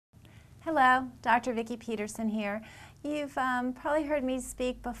Hello, Dr. Vicki Peterson here. You've probably heard me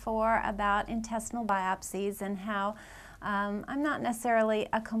speak before about intestinal biopsies and how I'm not necessarily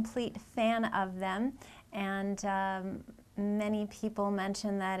a complete fan of them, and many people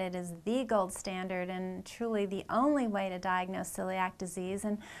mention that it is the gold standard and truly the only way to diagnose celiac disease.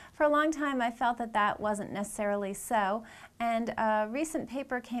 And for a long time I felt that that wasn't necessarily so. And a recent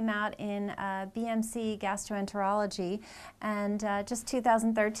paper came out in BMC Gastroenterology, and just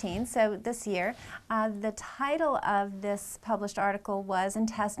 2013, so this year. The title of this published article was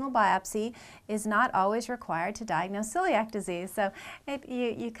 "Intestinal Biopsy is Not Always Required to Diagnose Celiac Disease." So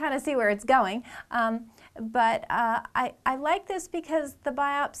you kind of see where it's going. But I like this because the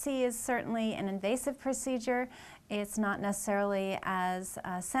biopsy is certainly an invasive procedure. It's not necessarily as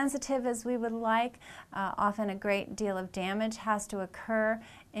sensitive as we would like. Often a great deal of damage has to occur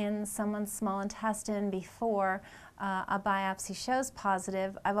in someone's small intestine before a biopsy shows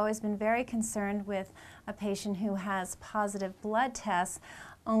positive. I've always been very concerned with a patient who has positive blood tests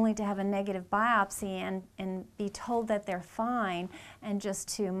only to have a negative biopsy and be told that they're fine and just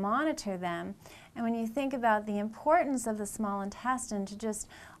to monitor them. And when you think about the importance of the small intestine, to just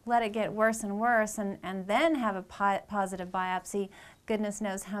let it get worse and worse and then have a positive biopsy, goodness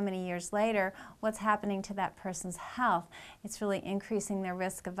knows how many years later, what's happening to that person's health. It's really increasing their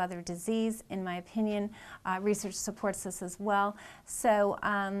risk of other disease, in my opinion. Research supports this as well. So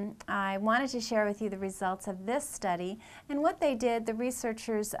I wanted to share with you the results of this study. And what they did, the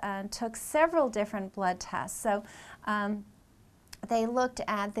researchers took several different blood tests. So they looked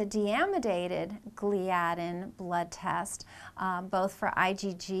at the deamidated gliadin blood test, both for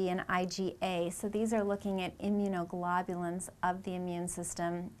IgG and IgA. So these are looking at immunoglobulins of the immune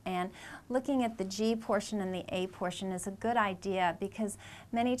system. And looking at the G portion and the A portion is a good idea because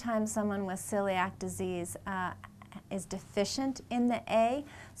many times someone with celiac disease is deficient in the A.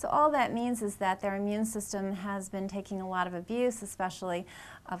 So all that means is that their immune system has been taking a lot of abuse, especially,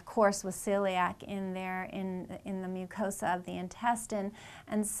 of course, with celiac in the mucosa of the intestine.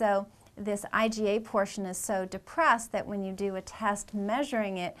 And so this IgA portion is so depressed that when you do a test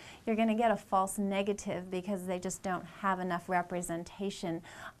measuring it, you're going to get a false negative because they just don't have enough representation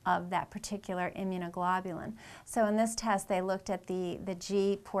of that particular immunoglobulin. So in this test, they looked at the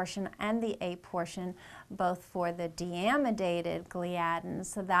G portion and the A portion, both for the deamidated gliadin.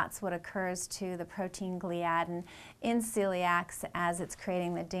 So that's what occurs to the protein gliadin in celiacs as it's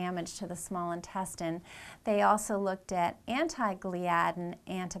creating the damage to the small intestine. They also looked at anti-gliadin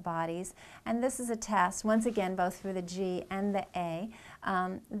antibodies, and this is a test, once again, both for the G and the A.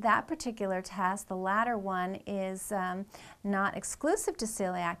 That particular test, the latter one, is not exclusive to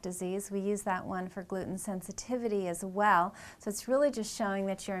celiac disease. We use that one for gluten sensitivity as well. So it's really just showing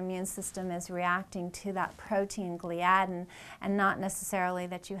that your immune system is reacting to that protein gliadin and not necessarily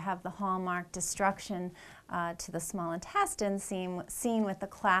that you have the hallmark destruction to the small intestine seen with the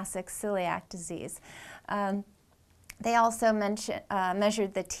classic celiac disease. They also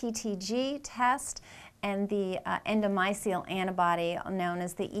measured the TTG test and the endomysial antibody known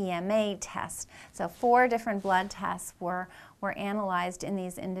as the EMA test. So 4 different blood tests were analyzed in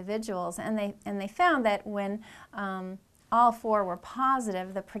these individuals, and they found that when all 4 were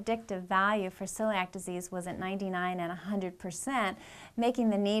positive, the predictive value for celiac disease was at 99 and 100%, making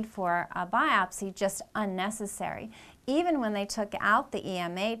the need for a biopsy just unnecessary. Even when they took out the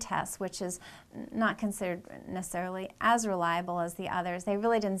EMA test, which is not considered necessarily as reliable as the others, they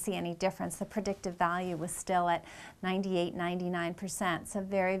really didn't see any difference. The predictive value was still at 98, 99%, so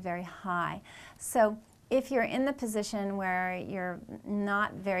very, very high. So if you're in the position where you're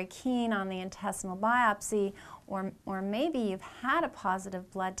not very keen on the intestinal biopsy, or maybe you've had a positive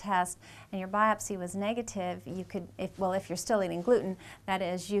blood test and your biopsy was negative, you could, if you're still eating gluten, that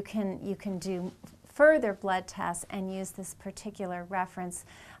is, you can do further blood tests and use this particular reference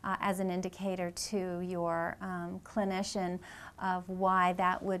as an indicator to your clinician of why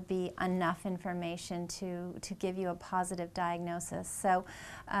that would be enough information to give you a positive diagnosis. So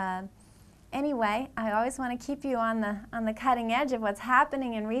anyway, I always want to keep you on the cutting edge of what's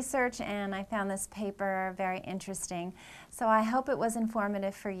happening in research, and I found this paper very interesting. So I hope it was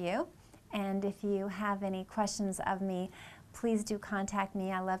informative for you, and if you have any questions of me, please do contact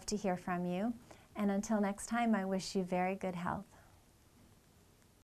me. I love to hear from you. And until next time, I wish you very good health.